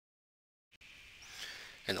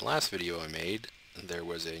In the last video I made, there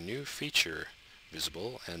was a new feature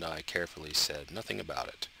visible and I carefully said nothing about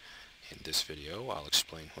it. In this video I'll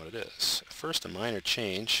explain what it is. First, a minor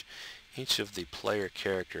change. Each of the player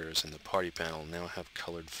characters in the party panel now have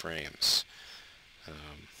colored frames.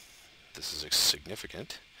 This is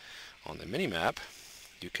significant. On the minimap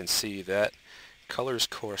you can see that colors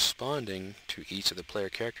corresponding to each of the player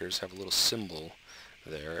characters have a little symbol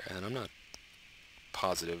there, and I'm not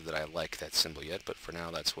positive that I like that symbol yet, but for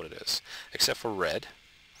now that's what it is. Except for red.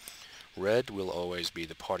 Red will always be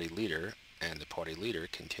the party leader, and the party leader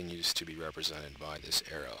continues to be represented by this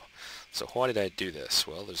arrow. So why did I do this?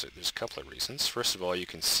 Well, there's a couple of reasons. First of all, you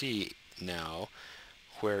can see now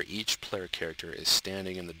where each player character is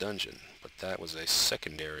standing in the dungeon, but that was a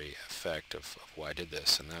secondary effect of why I did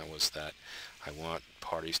this, and that was that I want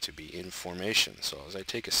parties to be in formation. So as I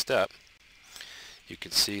take a step, you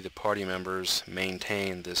can see the party members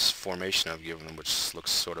maintain this formation I've given them, which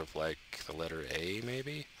looks sort of like the letter A,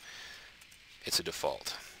 maybe? It's a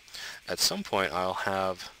default. At some point I'll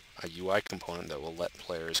have a UI component that will let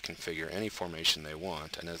players configure any formation they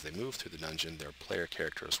want, and as they move through the dungeon, their player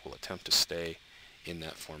characters will attempt to stay in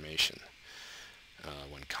that formation.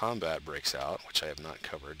 When combat breaks out, which I have not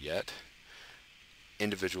covered yet,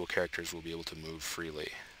 individual characters will be able to move freely.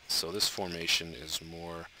 So this formation is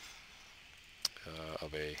more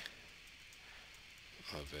of a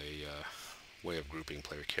way of grouping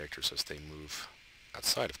player characters as they move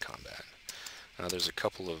outside of combat. Now there's a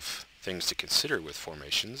couple of things to consider with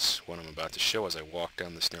formations. One I'm about to show as I walk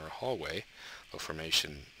down this narrow hallway. A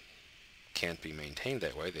formation can't be maintained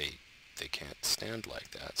that way. They can't stand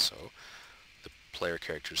like that, so the player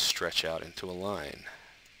characters stretch out into a line.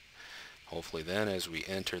 Hopefully then, as we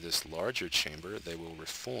enter this larger chamber, they will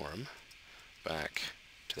reform back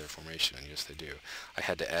to their formation, and yes they do. I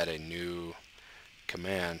had to add a new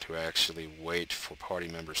command to actually wait for party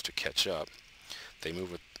members to catch up. They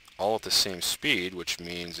move all at the same speed, which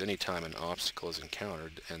means anytime an obstacle is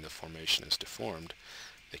encountered and the formation is deformed,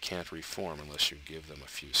 they can't reform unless you give them a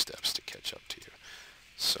few steps to catch up to you.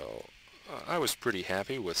 So I was pretty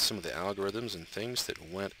happy with some of the algorithms and things that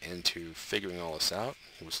went into figuring all this out.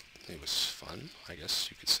 It was fun, I guess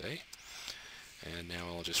you could say. And now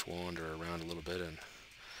I'll just wander around a little bit and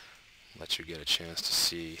let you get a chance to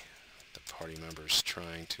see the party members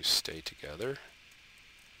trying to stay together.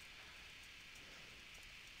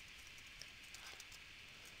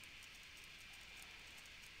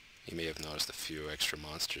 You may have noticed a few extra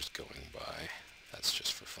monsters going by. That's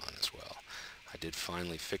just for fun as well. I did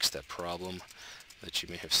finally fix that problem that you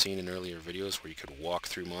may have seen in earlier videos where you could walk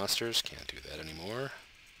through monsters. Can't do that anymore.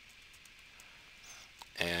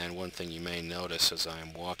 And one thing you may notice as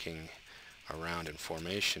I'm walking around in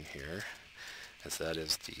formation here is that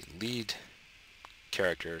as the lead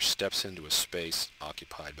character steps into a space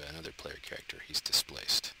occupied by another player character, he's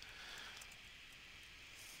displaced.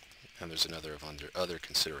 And there's another of other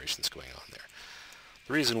considerations going on there.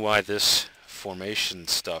 The reason why this formation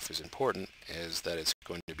stuff is important is that it's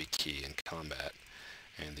going to be key in combat,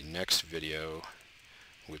 and the next video,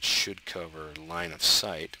 which should cover line of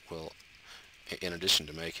sight, will, in addition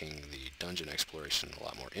to making the dungeon exploration a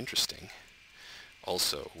lot more interesting,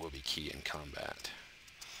 also will be key in combat.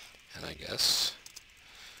 And I guess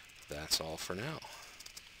that's all for now.